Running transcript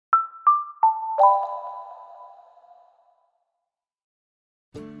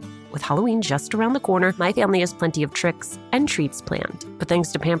With Halloween just around the corner, my family has plenty of tricks and treats planned. But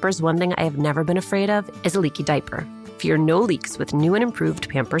thanks to Pampers, one thing I have never been afraid of is a leaky diaper. Fear no leaks with new and improved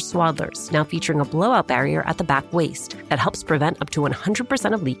Pampers Swaddlers, now featuring a blowout barrier at the back waist that helps prevent up to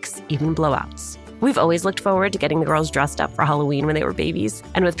 100% of leaks, even blowouts. We've always looked forward to getting the girls dressed up for Halloween when they were babies.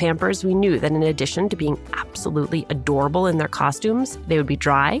 And with Pampers, we knew that in addition to being absolutely adorable in their costumes, they would be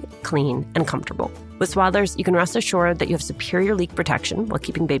dry, clean, and comfortable. With Swaddlers, you can rest assured that you have superior leak protection while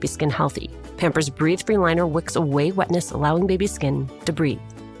keeping baby skin healthy. Pampers Breathe-Free Liner wicks away wetness, allowing baby skin to breathe,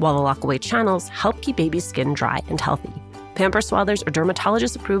 while the lock-away channels help keep baby skin dry and healthy. Pampers Swaddlers are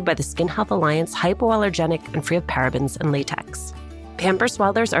dermatologist approved by the Skin Health Alliance, hypoallergenic, and free of parabens and latex. Pampers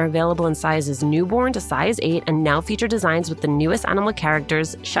Swaddlers are available in sizes newborn to size 8 and now feature designs with the newest animal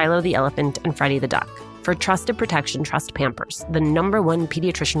characters, Shiloh the elephant and Freddie the duck. For trusted protection, trust Pampers, the #1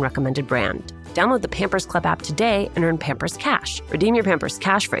 pediatrician recommended brand. Download the Pampers Club app today and earn Pampers Cash. Redeem your Pampers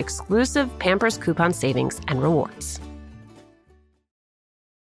Cash for exclusive Pampers coupon savings and rewards.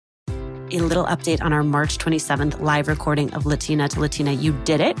 A little update on our March 27th live recording of Latina to Latina. You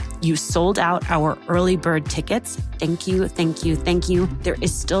did it. You sold out our early bird tickets. Thank you, thank you, thank you. There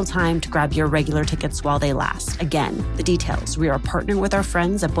is still time to grab your regular tickets while they last. Again, the details. We are partnering with our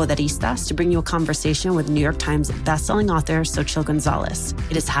friends at Poderistas to bring you a conversation with New York Times bestselling author Xochitl Gonzalez.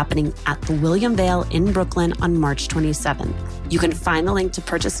 It is happening at the William Vale in Brooklyn on March 27th. You can find the link to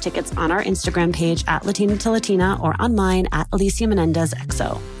purchase tickets on our Instagram page at Latina to Latina or on mine at Alicia Menendez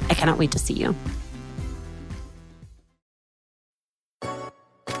XO. I cannot wait to see you.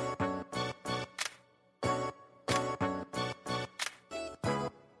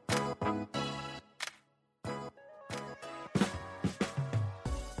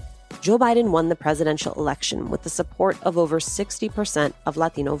 Joe Biden won the presidential election with the support of over 60% of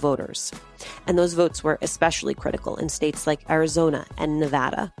Latino voters. And those votes were especially critical in states like Arizona and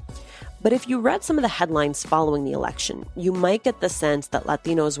Nevada. But if you read some of the headlines following the election, you might get the sense that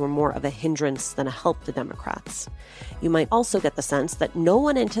Latinos were more of a hindrance than a help to Democrats. You might also get the sense that no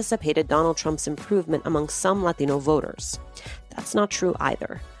one anticipated Donald Trump's improvement among some Latino voters. That's not true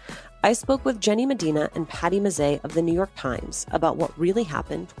either. I spoke with Jenny Medina and Patty Mazzei of the New York Times about what really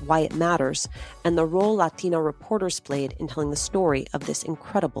happened, why it matters, and the role Latino reporters played in telling the story of this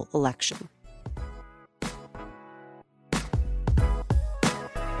incredible election.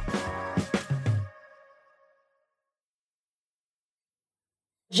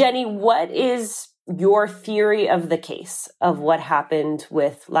 Jenny, what is your theory of the case of what happened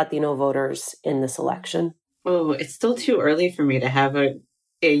with Latino voters in this election? Oh, it's still too early for me to have a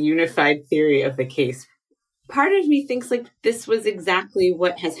unified theory of the case. Part of me thinks like this was exactly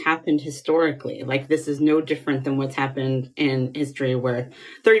what has happened historically. Like this is no different than what's happened in history where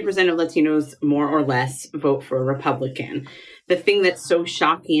 30% of Latinos more or less vote for a Republican. The thing that's so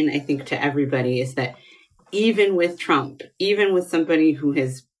shocking, I think, to everybody is that even with Trump, even with somebody who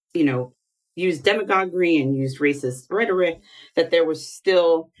has, used demagoguery and used racist rhetoric, that there was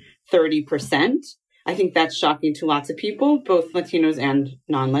still 30%. I think that's shocking to lots of people, both Latinos and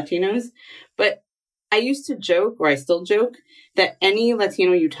non-Latinos. But I used to joke, or I still joke, that any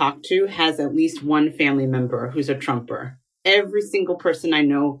Latino you talk to has at least one family member who's a Trumper. Every single person I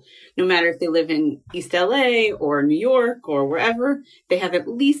know, no matter if they live in East LA or New York or wherever, they have at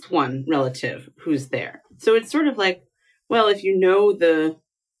least one relative who's there. So it's sort of like, well, if you know the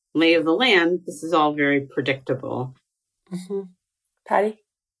lay of the land, this is all very predictable. Mm-hmm. Patty?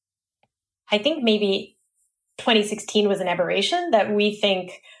 I think maybe 2016 was an aberration that we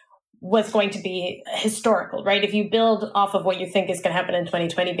think was going to be historical, right? If you build off of what you think is going to happen in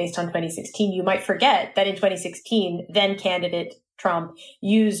 2020 based on 2016, you might forget that in 2016, then candidate Trump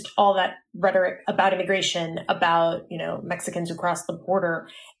used all that rhetoric about immigration, about, Mexicans who crossed the border,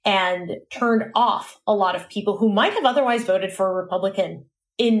 and turned off a lot of people who might have otherwise voted for a Republican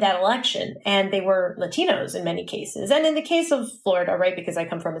in that election. And they were Latinos in many cases. And in the case of Florida, right, because I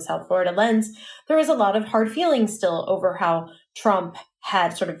come from a South Florida lens, there was a lot of hard feelings still over how Trump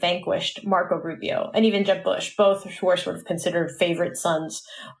had sort of vanquished Marco Rubio and even Jeb Bush, both who are sort of considered favorite sons,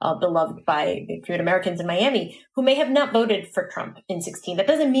 beloved by Cuban Americans in Miami, who may have not voted for Trump in 2016. That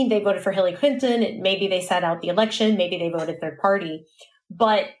doesn't mean they voted for Hillary Clinton. Maybe they sat out the election. Maybe they voted third party.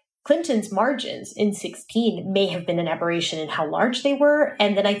 But Clinton's margins in 2016 may have been an aberration in how large they were.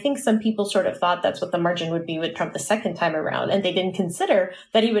 And then I think some people sort of thought that's what the margin would be with Trump the second time around. And they didn't consider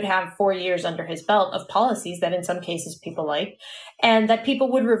that he would have 4 years under his belt of policies that in some cases people liked, and that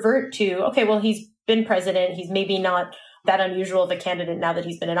people would revert to, okay, well, he's been president. He's maybe not that unusual of a candidate now that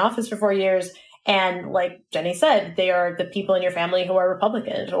he's been in office for 4 years. And like Jenny said, they are the people in your family who are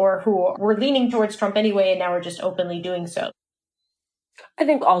Republicans or who were leaning towards Trump anyway and now are just openly doing so. I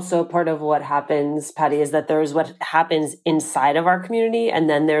think also part of what happens, Patty, is that there's what happens inside of our community, and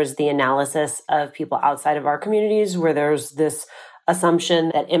then there's the analysis of people outside of our communities where there's this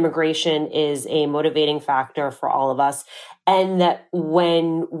assumption that immigration is a motivating factor for all of us, and that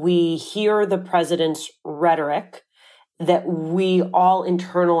when we hear the president's rhetoric, that we all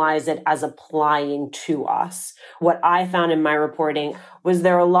internalize it as applying to us. What I found in my reporting was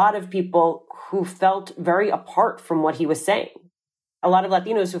there are a lot of people who felt very apart from what he was saying. A lot of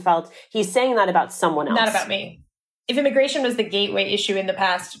Latinos who felt he's saying that about someone else. Not about me. If immigration was the gateway issue in the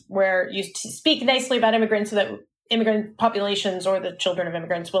past where you speak nicely about immigrants so that immigrant populations or the children of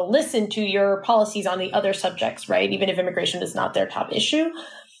immigrants will listen to your policies on the other subjects, right? Even if immigration is not their top issue.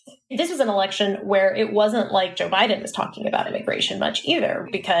 This was an election where it wasn't like Joe Biden was talking about immigration much either,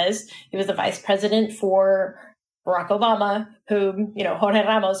 because he was the vice president for Barack Obama, whom, Jorge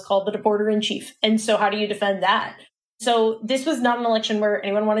Ramos called the deporter in chief. And so how do you defend that? So this was not an election where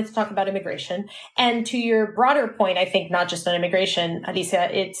anyone wanted to talk about immigration. And to your broader point, I think not just on immigration,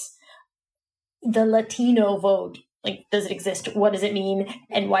 Alicia, it's the Latino vote. Like, does it exist? What does it mean?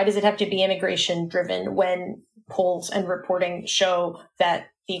 And why does it have to be immigration driven when polls and reporting show that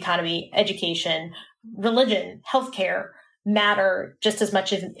the economy, education, religion, healthcare matter just as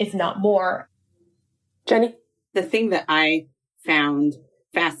much, if not more? Jenny? The thing that I found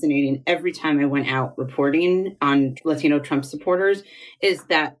fascinating every time I went out reporting on Latino Trump supporters is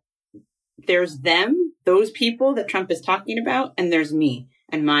that there's them, those people that Trump is talking about, and there's me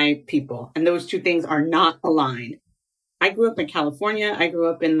and my people. And those two things are not aligned. I grew up in California. I grew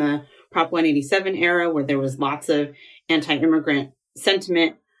up in the Prop 187 era where there was lots of anti-immigrant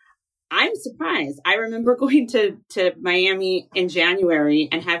sentiment. I'm surprised. I remember going to Miami in January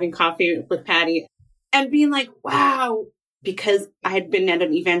and having coffee with Patty and being like, wow, because I had been at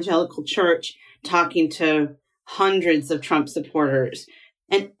an evangelical church talking to hundreds of Trump supporters,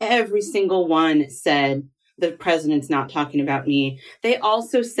 and every single one said, the president's not talking about me. They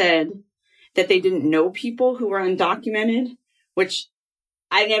also said that they didn't know people who were undocumented, which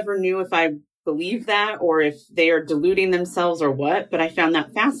I never knew if I believed that or if they are deluding themselves or what, but I found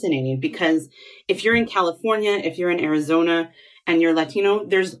that fascinating because if you're in California, if you're in Arizona and you're Latino,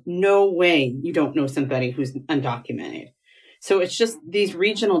 there's no way you don't know somebody who's undocumented. So it's just these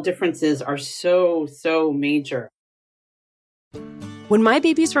regional differences are so major. When my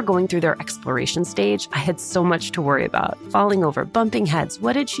babies were going through their exploration stage, I had so much to worry about. Falling over, bumping heads.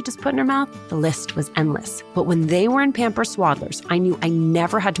 What did she just put in her mouth? The list was endless. But when they were in Pampers Swaddlers, I knew I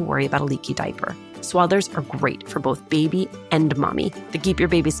never had to worry about a leaky diaper. Swaddlers are great for both baby and mommy. They keep your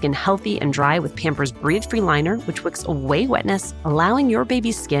baby's skin healthy and dry with Pampers Breathe-Free Liner, which wicks away wetness, allowing your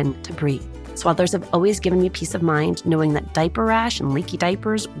baby's skin to breathe. Swaddlers have always given me peace of mind knowing that diaper rash and leaky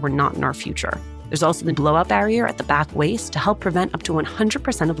diapers were not in our future. There's also the blowout barrier at the back waist to help prevent up to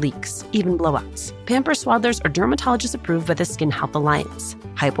 100% of leaks, even blowouts. Pampers Swaddlers are dermatologist approved by the Skin Health Alliance,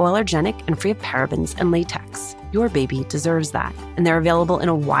 hypoallergenic and free of parabens and latex. Your baby deserves that. And they're available in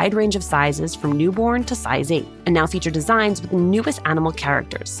a wide range of sizes from newborn to size 8, and now feature designs with the newest animal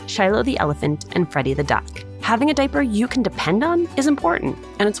characters, Shiloh the elephant and Freddie the duck. Having a diaper you can depend on is important,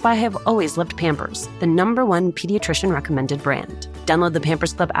 and it's why I have always loved Pampers, the #1 pediatrician-recommended brand. Download the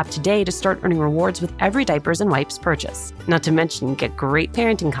Pampers Club app today to start earning rewards with every diapers and wipes purchase. Not to mention, get great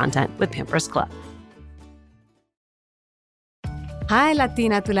parenting content with Pampers Club. Hi,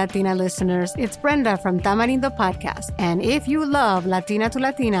 Latina to Latina listeners. It's Brenda from Tamarindo Podcast. And if you love Latina to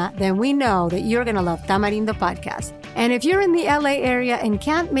Latina, then we know that you're going to love Tamarindo Podcast. And if you're in the LA area and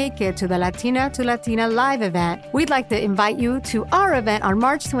can't make it to the Latina to Latina live event, we'd like to invite you to our event on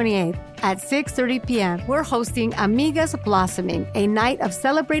March 28th at 6:30 p.m. We're hosting Amigas Blossoming, a night of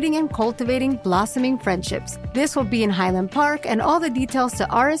celebrating and cultivating blossoming friendships. This will be in Highland Park, and all the details to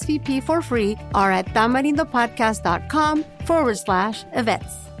RSVP for free are at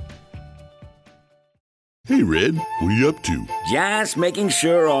tamarindopodcast.com/events. Hey, Red, what are you up to? Just making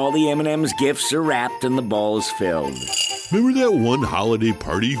sure all the M&M's gifts are wrapped and the ball's filled. Remember that one holiday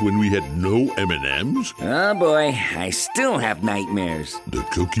party when we had no M&Ms? Oh boy, I still have nightmares. The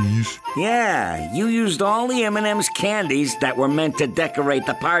cookies? Yeah, you used all the M&M's candies that were meant to decorate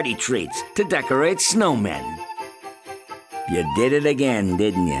the party treats, to decorate snowmen. You did it again,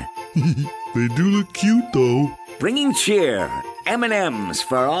 didn't you? They do look cute, though. Bringing cheer, M&M's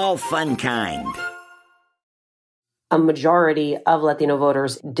for all fun kind. A majority of Latino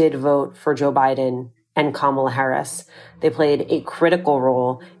voters did vote for Joe Biden and Kamala Harris. They played a critical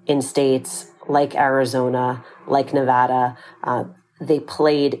role in states like Arizona, like Nevada. they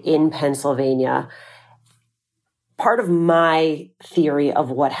played in Pennsylvania. Part of my theory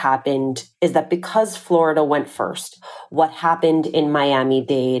of what happened is that because Florida went first, what happened in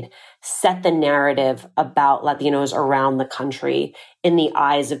Miami-Dade set the narrative about Latinos around the country in the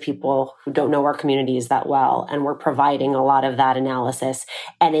eyes of people who don't know our communities that well, and we're providing a lot of that analysis.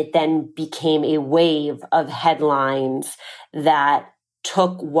 And it then became a wave of headlines that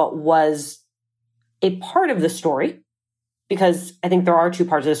took what was a part of the story, because I think there are two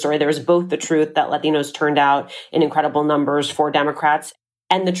parts of the story. There's both the truth that Latinos turned out in incredible numbers for Democrats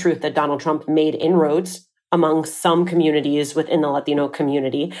and the truth that Donald Trump made inroads among some communities within the Latino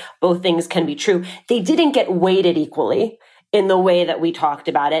community. Both things can be true. They didn't get weighted equally in the way that we talked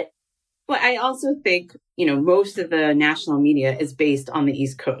about it. Well, I also think, most of the national media is based on the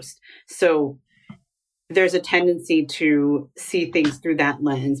East Coast. So there's a tendency to see things through that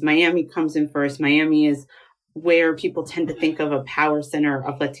lens. Miami comes in first. Miami is where people tend to think of a power center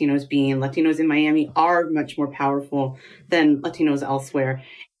of Latinos being. Latinos in Miami are much more powerful than Latinos elsewhere.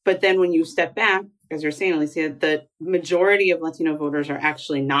 But then when you step back, as you're saying, Alicia, the majority of Latino voters are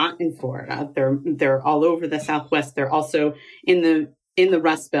actually not in Florida. They're all over the Southwest. They're also in the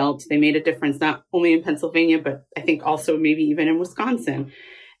Rust Belt. They made a difference not only in Pennsylvania, but I think also maybe even in Wisconsin.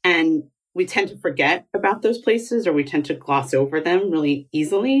 And we tend to forget about those places, or we tend to gloss over them really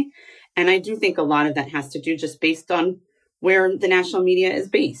easily. And I do think a lot of that has to do just based on where the national media is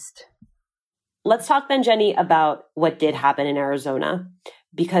based. Let's talk then, Jenny, about what did happen in Arizona,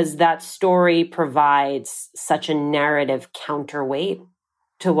 because that story provides such a narrative counterweight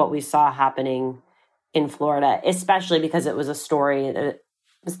to what we saw happening in Florida, especially because it was a story that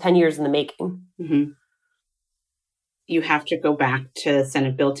was 10 years in the making. Mm-hmm. You have to go back to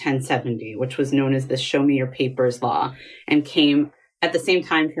Senate Bill 1070, which was known as the Show Me Your Papers law, and came at the same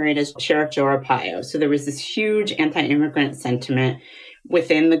time period as Sheriff Joe Arpaio. So there was this huge anti-immigrant sentiment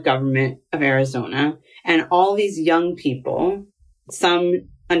within the government of Arizona. And all these young people, some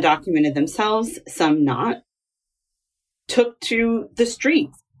undocumented themselves, some not, took to the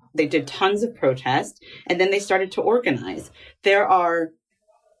streets. They did tons of protests, and then they started to organize. There are,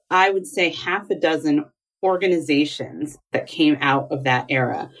 I would say, half a dozen organizations that came out of that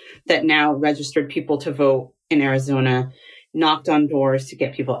era that now registered people to vote in Arizona, knocked on doors to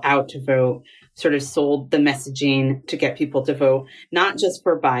get people out to vote, sort of sold the messaging to get people to vote, not just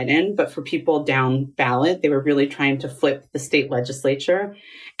for Biden, but for people down ballot. They were really trying to flip the state legislature.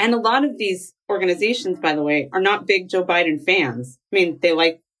 And a lot of these organizations, by the way, are not big Joe Biden fans. I mean, they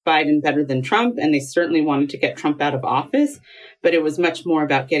like Biden better than Trump, and they certainly wanted to get Trump out of office, but it was much more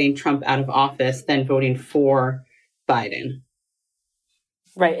about getting Trump out of office than voting for Biden.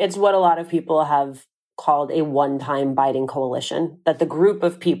 Right. It's what a lot of people have called a one-time Biden coalition, that the group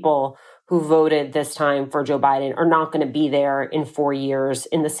of people who voted this time for Joe Biden are not going to be there in 4 years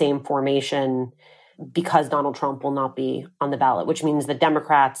in the same formation because Donald Trump will not be on the ballot, which means the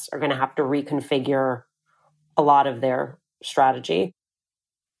Democrats are going to have to reconfigure a lot of their strategy.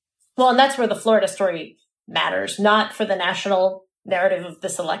 Well, and that's where the Florida story matters, not for the national narrative of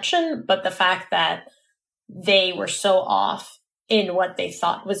this election, but the fact that they were so off in what they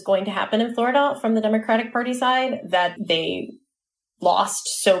thought was going to happen in Florida from the Democratic Party side that they lost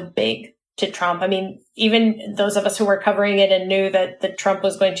so big to Trump. I mean, even those of us who were covering it and knew that Trump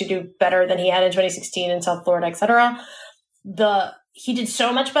was going to do better than he had in 2016 in South Florida, et cetera, he did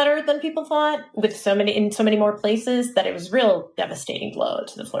so much better than people thought in so many more places that it was real devastating blow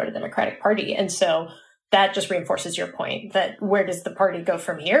to the Florida Democratic Party. And so that just reinforces your point that where does the party go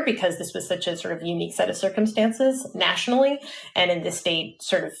from here? Because this was such a sort of unique set of circumstances nationally, and in this state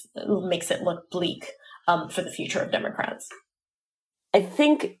sort of makes it look bleak for the future of Democrats. I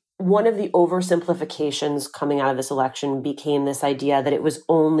think one of the oversimplifications coming out of this election became this idea that it was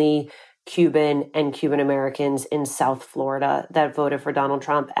only Cuban and Cuban Americans in South Florida that voted for Donald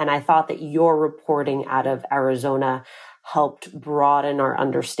Trump. And I thought that your reporting out of Arizona helped broaden our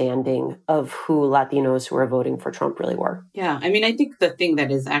understanding of who Latinos who are voting for Trump really were. Yeah. I mean, I think the thing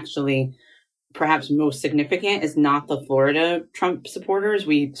that is actually perhaps most significant is not the Florida Trump supporters.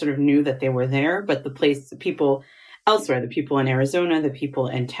 We sort of knew that they were there, but the people elsewhere, the people in Arizona, the people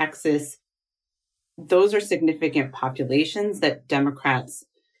in Texas, those are significant populations that Democrats,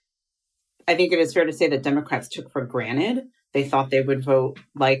 I think it is fair to say that Democrats took for granted. They thought they would vote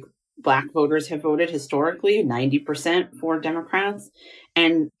like Black voters have voted historically, 90% for Democrats.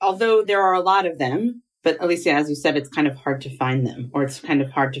 And although there are a lot of them, but Alicia, as you said, it's kind of hard to find them, or it's kind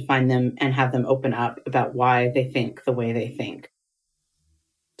of hard to find them and have them open up about why they think the way they think.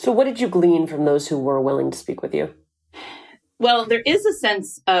 So what did you glean from those who were willing to speak with you? Well, there is a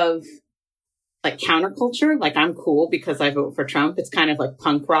sense of like counterculture. Like I'm cool because I vote for Trump. It's kind of like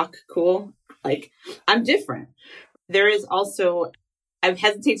punk rock cool. Like I'm different. There is also, I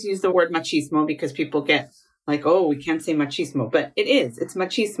hesitate to use the word machismo because people get like, oh, we can't say machismo, but it's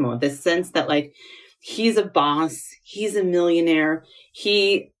machismo. This sense that like, he's a boss, he's a millionaire,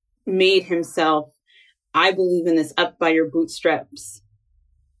 he made himself, I believe in this up by your bootstraps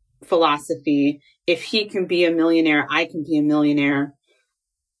philosophy. If he can be a millionaire, I can be a millionaire.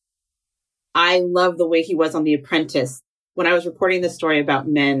 I love the way he was on The Apprentice. When I was reporting the story about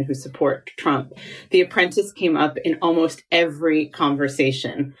men who support Trump, The Apprentice came up in almost every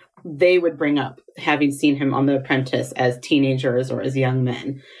conversation. They would bring up having seen him on The Apprentice as teenagers or as young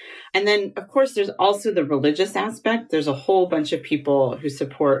men. And then, of course, there's also the religious aspect. There's a whole bunch of people who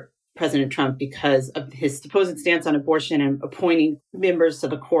support President Trump because of his supposed stance on abortion and appointing members to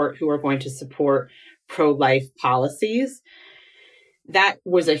the court who are going to support pro-life policies. That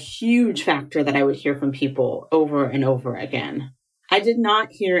was a huge factor that I would hear from people over and over again. I did not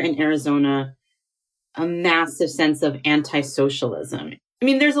hear in Arizona a massive sense of anti-socialism. I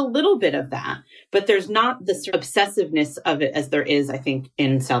mean, there's a little bit of that, but there's not this obsessiveness of it as there is, I think,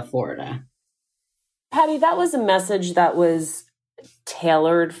 in South Florida. Patty, that was a message that was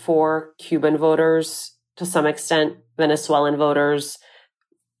tailored for Cuban voters, to some extent, Venezuelan voters,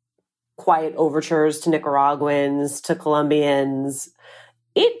 quiet overtures to Nicaraguans, to Colombians.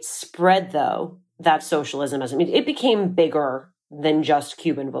 It spread, though, that socialism. I mean, it became bigger than just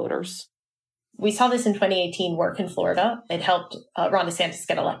Cuban voters. We saw this in 2018 work in Florida. It helped Ron DeSantis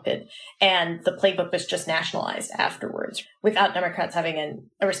get elected. And the playbook was just nationalized afterwards without Democrats having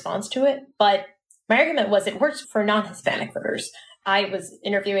a response to it. But my argument was it works for non-Hispanic voters. I was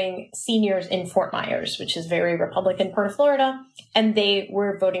interviewing seniors in Fort Myers, which is a very Republican part of Florida. And they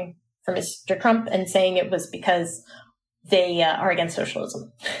were voting for Mr. Trump and saying it was because they are against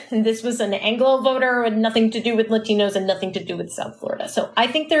socialism. And this was an Anglo voter and nothing to do with Latinos and nothing to do with South Florida. So I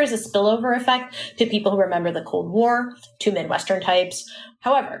think there is a spillover effect to people who remember the Cold War, to Midwestern types.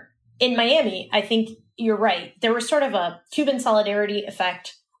 However, in Miami, I think you're right. There was sort of a Cuban solidarity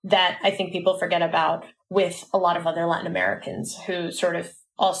effect that I think people forget about with a lot of other Latin Americans who sort of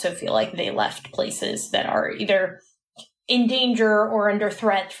also feel like they left places that are either in danger or under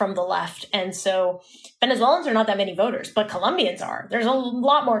threat from the left. And so Venezuelans are not that many voters, but Colombians are. There's a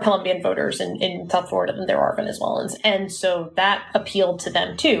lot more Colombian voters in South Florida than there are Venezuelans. And so that appealed to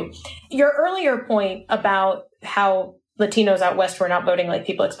them too. Your earlier point about how Latinos out west were not voting like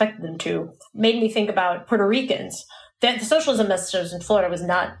people expected them to made me think about Puerto Ricans. The socialism message in Florida was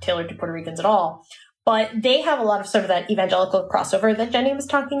not tailored to Puerto Ricans at all, but they have a lot of sort of that evangelical crossover that Jenny was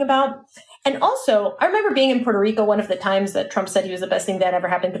talking about. And also, I remember being in Puerto Rico one of the times that Trump said he was the best thing that ever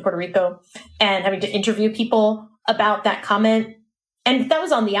happened to Puerto Rico and having to interview people about that comment. And that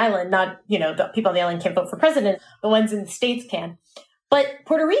was on the island, not, the people on the island can't vote for president. The ones in the States can. But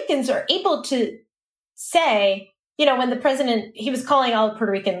Puerto Ricans are able to say, when the president, he was calling all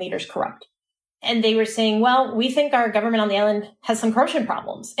Puerto Rican leaders corrupt. And they were saying, well, we think our government on the island has some corruption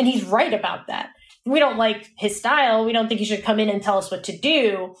problems. And he's right about that. We don't like his style. We don't think he should come in and tell us what to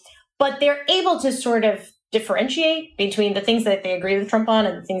do. But they're able to sort of differentiate between the things that they agree with Trump on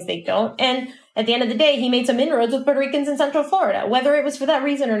and the things they don't. And at the end of the day, he made some inroads with Puerto Ricans in Central Florida. Whether it was for that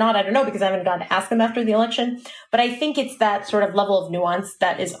reason or not, I don't know, because I haven't gotten to ask them after the election. But I think it's that sort of level of nuance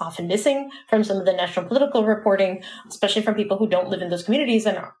that is often missing from some of the national political reporting, especially from people who don't live in those communities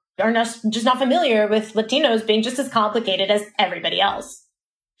and are just not familiar with Latinos being just as complicated as everybody else.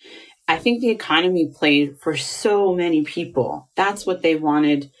 I think the economy played for so many people. That's what they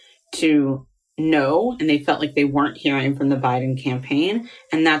wanted to know, and they felt like they weren't hearing from the Biden campaign.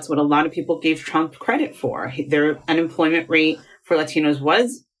 And that's what a lot of people gave Trump credit for. Their unemployment rate for Latinos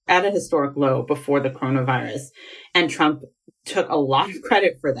was at a historic low before the coronavirus. And Trump took a lot of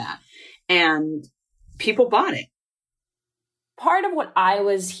credit for that. And people bought it. Part of what I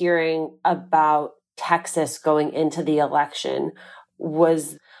was hearing about Texas going into the election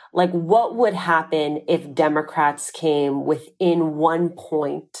was like, what would happen if Democrats came within 1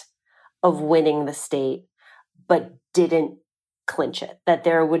 point of winning the state, but didn't clinch it? That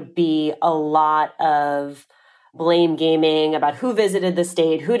there would be a lot of blame gaming about who visited the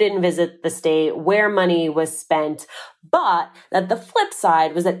state, who didn't visit the state, where money was spent. But that the flip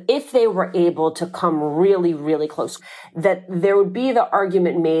side was that if they were able to come really, really close, that there would be the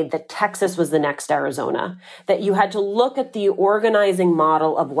argument made that Texas was the next Arizona, that you had to look at the organizing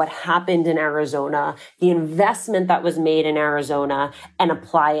model of what happened in Arizona, the investment that was made in Arizona, and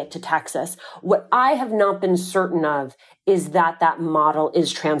apply it to Texas. What I have not been certain of is that that model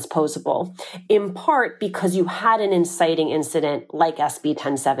is transposable, in part because you had an inciting incident like SB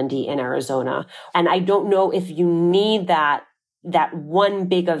 1070 in Arizona. And I don't know if you need that one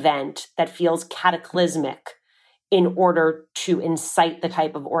big event that feels cataclysmic in order to incite the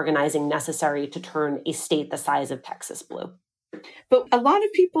type of organizing necessary to turn a state the size of Texas blue. But a lot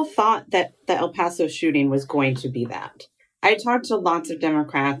of people thought that the El Paso shooting was going to be that. I talked to lots of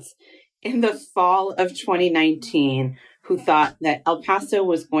Democrats in the fall of 2019 who thought that El Paso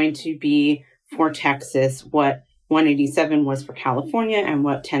was going to be for Texas what 187 was for California and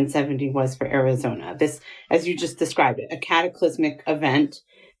what 1070 was for Arizona. This, as you just described it, a cataclysmic event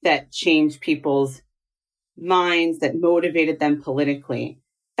that changed people's minds, that motivated them politically.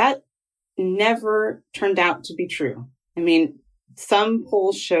 That never turned out to be true. I mean, some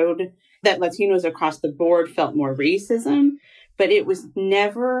polls showed that Latinos across the board felt more racism, but it was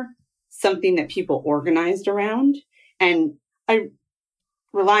never something that people organized around. And I,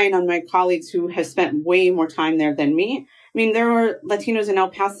 relying on my colleagues who have spent way more time there than me, I mean, there were Latinos in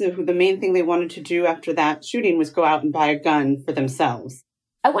El Paso who the main thing they wanted to do after that shooting was go out and buy a gun for themselves.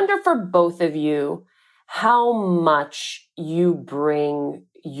 I wonder for both of you, how much you bring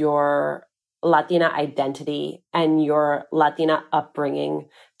your Latina identity and your Latina upbringing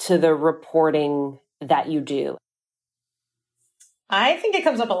to the reporting that you do. I think it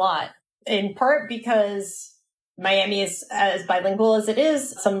comes up a lot, in part because Miami is as bilingual as it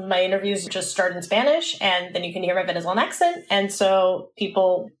is. Some of my interviews just start in Spanish, and then you can hear my Venezuelan accent. And so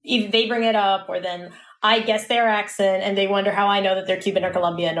people, either they bring it up, or then I guess their accent, and they wonder how I know that they're Cuban or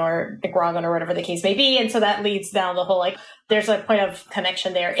Colombian or Nicaraguan or whatever the case may be. And so that leads down the whole, like, there's a point of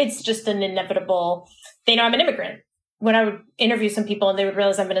connection there. It's just an inevitable, they know I'm an immigrant. When I would interview some people and they would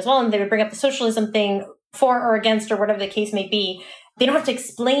realize I'm Venezuelan, they would bring up the socialism thing for or against or whatever the case may be. They don't have to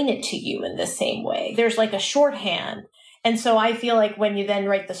explain it to you in the same way. There's like a shorthand. And so I feel like when you then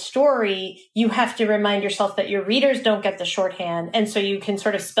write the story, you have to remind yourself that your readers don't get the shorthand. And so you can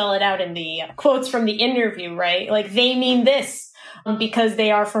sort of spell it out in the quotes from the interview, right? Like, they mean this because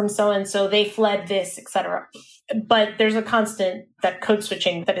they are from so-and-so, they fled this, etc. But there's a constant, that code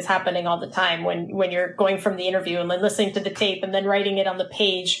switching that is happening all the time when you're going from the interview and then listening to the tape and then writing it on the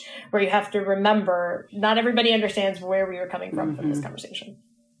page, where you have to remember not everybody understands where we were coming from this conversation.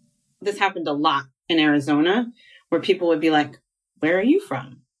 This happened a lot in Arizona, where people would be like, where are you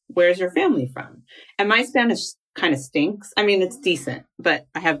from? Where's your family from? And my Spanish kind of stinks. I mean, it's decent, but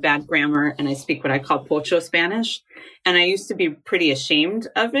I have bad grammar and I speak what I call Pocho Spanish. And I used to be pretty ashamed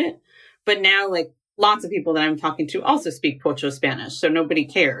of it. But now, like, lots of people that I'm talking to also speak Pocho Spanish, so nobody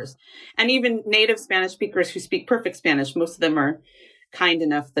cares. And even native Spanish speakers who speak perfect Spanish, most of them are kind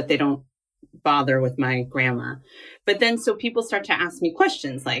enough that they don't bother with my grammar. But then, so people start to ask me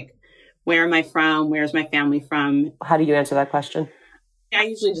questions like, where am I from? Where's my family from? How do you answer that question? I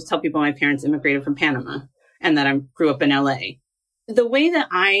usually just tell people my parents immigrated from Panama and that I grew up in LA. The way that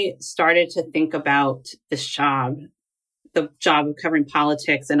I started to think about this job, the job of covering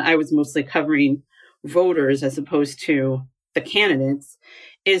politics, and I was mostly covering voters as opposed to the candidates,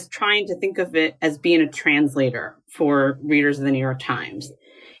 is trying to think of it as being a translator for readers of the New York Times.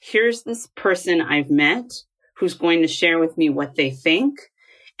 Here's this person I've met who's going to share with me what they think.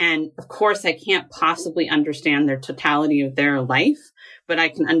 And of course, I can't possibly understand their totality of their life, but I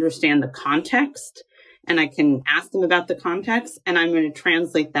can understand the context and I can ask them about the context. And I'm going to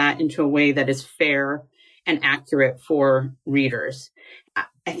translate that into a way that is fair and accurate for readers.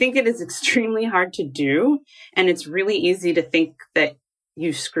 I think it is extremely hard to do. And it's really easy to think that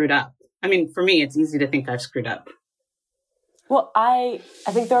you screwed up. I mean, for me, it's easy to think I've screwed up. Well, I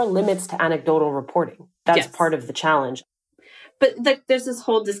think there are limits to anecdotal reporting. That's part of the challenge. But there's this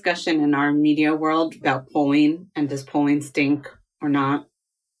whole discussion in our media world about polling, and does polling stink or not?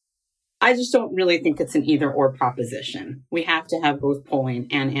 I just don't really think it's an either or proposition. We have to have both polling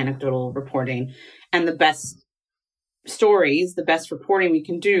and anecdotal reporting. And the best stories, the best reporting we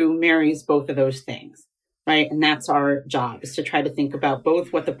can do marries both of those things, right? And that's our job, is to try to think about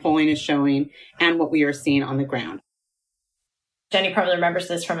both what the polling is showing and what we are seeing on the ground. Jenny probably remembers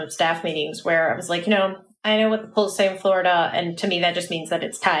this from staff meetings where I was like, I know what the polls say in Florida, and to me that just means that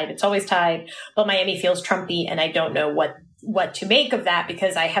it's tied. It's always tied, but Miami feels Trumpy, and I don't know what what to make of that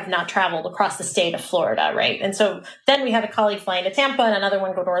because I have not traveled across the state of Florida, right? And so then we had a colleague flying to Tampa and another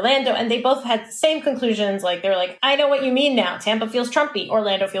one go to Orlando, and they both had the same conclusions. Like, they're like, I know what you mean now. Tampa feels Trumpy.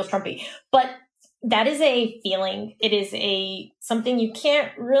 Orlando feels Trumpy. But that is a feeling. It is something you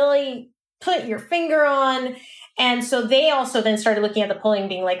can't really put your finger on. And so they also then started looking at the polling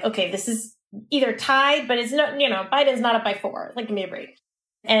being like, okay, this is either tied, but it's not, Biden's not up by 4. Like, give me a break.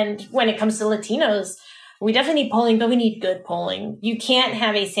 And when it comes to Latinos, we definitely need polling, but we need good polling. You can't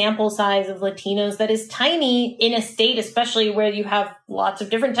have a sample size of Latinos that is tiny in a state, especially where you have lots of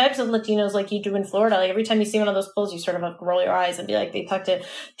different types of Latinos like you do in Florida. Like, every time you see one of those polls, you sort of have to roll your eyes and be like, they talked to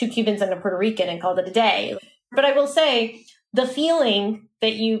 2 Cubans and a Puerto Rican and called it a day. But I will say the feeling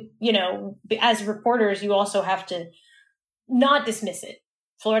that you as reporters, you also have to not dismiss it.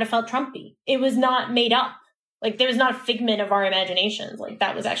 Florida felt Trumpy. It was not made up. Like, there was not a figment of our imaginations. Like,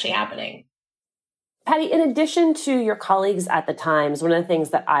 that was actually happening. Patty, in addition to your colleagues at the Times, one of the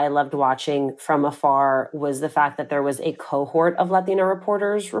things that I loved watching from afar was the fact that there was a cohort of Latina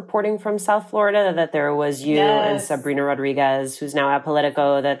reporters reporting from South Florida, that there was you and Sabrina Rodriguez, who's now at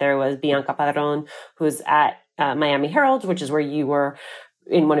Politico, that there was Bianca Padron, who's at Miami Herald, which is where you were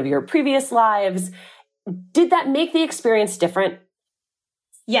in one of your previous lives. Did that make the experience different?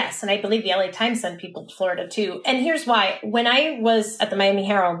 Yes, and I believe the LA Times sent people to Florida too. And here's why. When I was at the Miami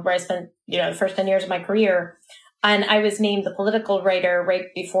Herald, where I spent, the first 10 years of my career, and I was named the political writer right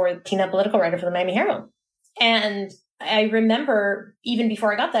before Latina political writer for the Miami Herald. And I remember, even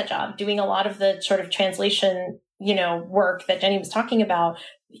before I got that job, doing a lot of the sort of translation, work that Jenny was talking about,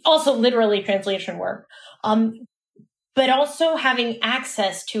 also literally translation work, but also having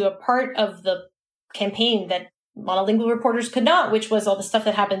access to a part of the campaign that monolingual reporters could not, which was all the stuff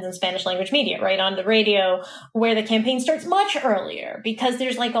that happens in Spanish language media, right? On the radio, where the campaign starts much earlier because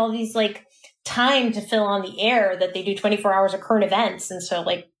there's like all these like time to fill on the air that they do 24 hours of current events. And so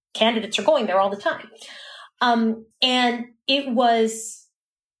like candidates are going there all the time. And it was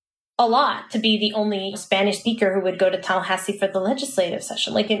a lot to be the only Spanish speaker who would go to Tallahassee for the legislative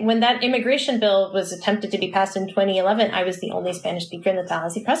session. Like when that immigration bill was attempted to be passed in 2011, I was the only Spanish speaker in the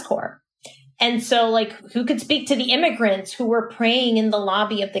Tallahassee press corps. And so, like, who could speak to the immigrants who were praying in the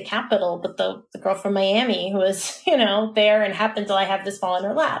lobby of the Capitol, but the girl from Miami who was, there and happened to have this fall in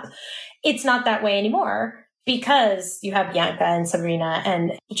her lap? It's not that way anymore because you have Bianca and Sabrina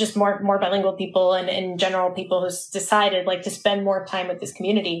and just more bilingual people and in general people who's decided like to spend more time with this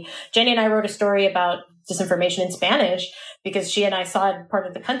community. Jenny and I wrote a story about disinformation in Spanish because she and I saw it part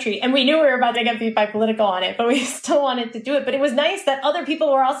of the country and we knew we were about to get beat by Politico on it, but we still wanted to do it. But it was nice that other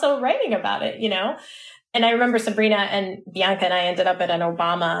people were also writing about it, And I remember Sabrina and Bianca and I ended up at an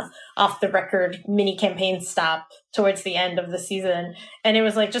Obama off the record mini campaign stop towards the end of the season. And it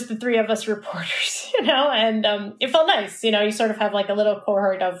was like just the 3 of us reporters, and it felt nice. You sort of have like a little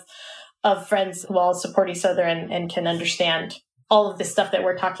cohort of friends who all support each other and can understand all of this stuff that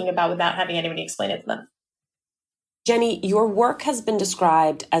we're talking about without having anybody explain it to them. Jenny, your work has been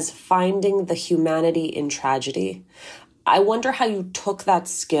described as finding the humanity in tragedy. I wonder how you took that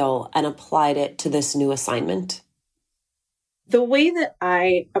skill and applied it to this new assignment. The way that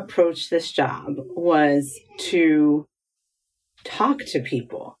I approached this job was to talk to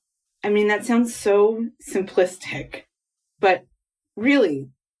people. I mean, that sounds so simplistic, but really,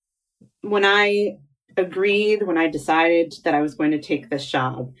 when I decided that I was going to take this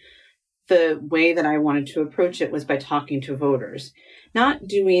job, the way that I wanted to approach it was by talking to voters, not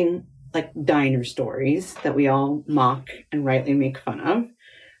doing like diner stories that we all mock and rightly make fun of,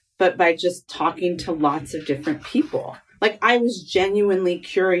 but by just talking to lots of different people. Like, I was genuinely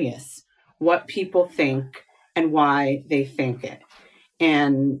curious what people think and why they think it.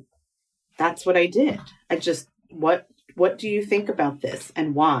 And that's what I did. I just, what do you think about this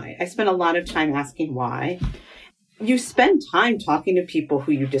and why? I spent a lot of time asking why. You spend time talking to people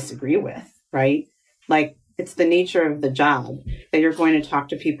who you disagree with, right? Like, it's the nature of the job that you're going to talk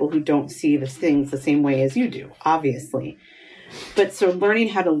to people who don't see the things the same way as you do, obviously. But so learning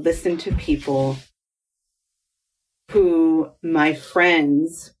how to listen to people who my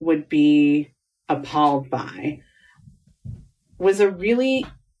friends would be appalled by was a really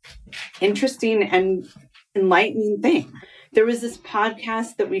interesting and enlightening thing. There was this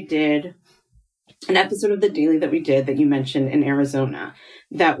podcast that we did, an episode of The Daily that we did that you mentioned in Arizona,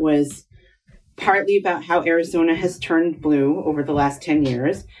 that was partly about how Arizona has turned blue over the last 10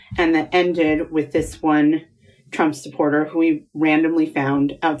 years, and that ended with this one Trump supporter who we randomly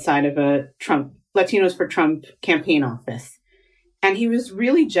found outside of a Latinos for Trump campaign office. And he was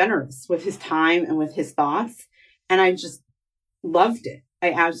really generous with his time and with his thoughts. And I just loved it.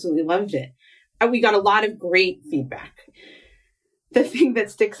 I absolutely loved it. we got a lot of great feedback. The thing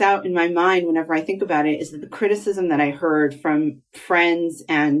that sticks out in my mind whenever I think about it is that the criticism that I heard from friends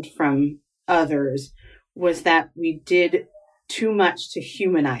and from others was that we did too much to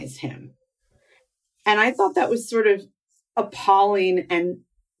humanize him. And I thought that was sort of appalling and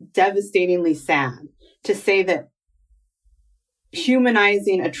devastatingly sad to say that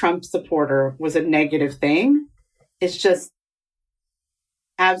humanizing a Trump supporter was a negative thing. It's just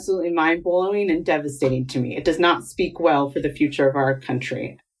absolutely mind-blowing and devastating to me. It does not speak well for the future of our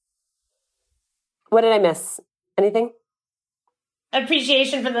country. What did I miss? Anything?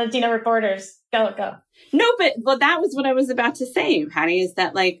 Appreciation for the Latina reporters. Go. No, but that was what I was about to say, Patty, is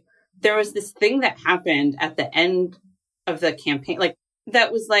that like there was this thing that happened at the end of the campaign, like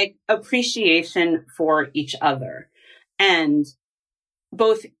that was like appreciation for each other. And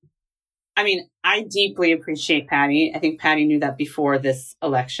both, I mean, I deeply appreciate Patty. I think Patty knew that before this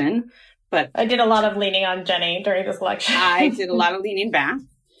election, but I did a lot of leaning on Jenny during this election. I did a lot of leaning back,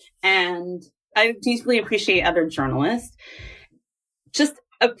 and I deeply appreciate other journalists just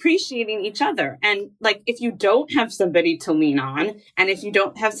appreciating each other. And like, if you don't have somebody to lean on, and if you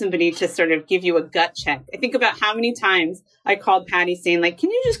don't have somebody to sort of give you a gut check, I think about how many times I called Patty saying like,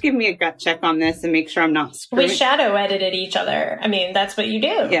 can you just give me a gut check on this and make sure I'm not screwing? We shadow edited each other. I mean, that's what you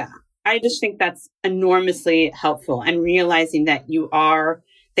do. Yeah. I just think that's enormously helpful, and realizing that you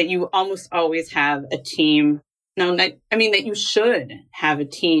almost always have a team. That you should have a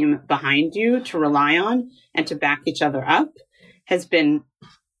team behind you to rely on and to back each other up has been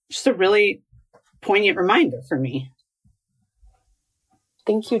just a really poignant reminder for me.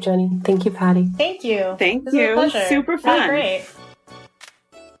 Thank you, Jenny. Thank you, Patty. Thank you. Thank this you. Was a pleasure. Super fun. Really great.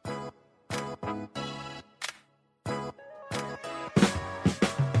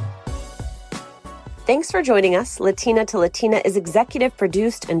 Thanks for joining us. Latina to Latina is executive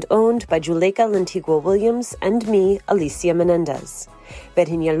produced and owned by Juleka Lantigua Williams and me, Alicia Menendez.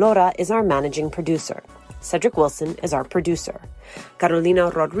 Virginia Lora is our managing producer. Cedric Wilson is our producer.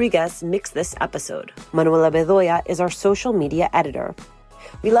 Carolina Rodriguez mixed this episode. Manuela Bedoya is our social media editor.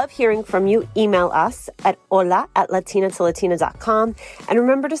 We love hearing from you. Email us at hola@latinatolatina.com. And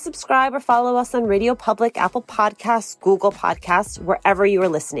remember to subscribe or follow us on Radio Public, Apple Podcasts, Google Podcasts, wherever you are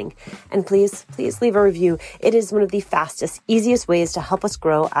listening. And please leave a review. It is one of the fastest, easiest ways to help us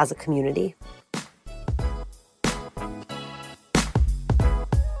grow as a community.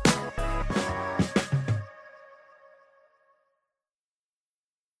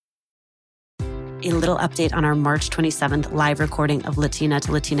 A little update on our March 27th live recording of Latina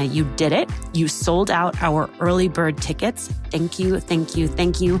to Latina. You did it. You sold out our early bird tickets. Thank you, thank you,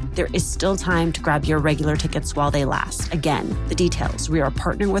 thank you. There is still time to grab your regular tickets while they last. Again, the details. We are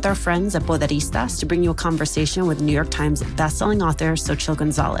partnering with our friends at Poderistas to bring you a conversation with New York Times bestselling author Xochitl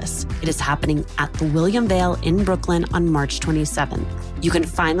Gonzalez. It is happening at the William Vale in Brooklyn on March 27th. You can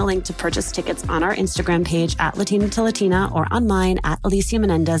find the link to purchase tickets on our Instagram page at Latina to Latina or on mine at Alicia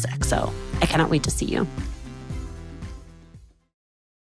Menendez XO. I cannot wait to see you.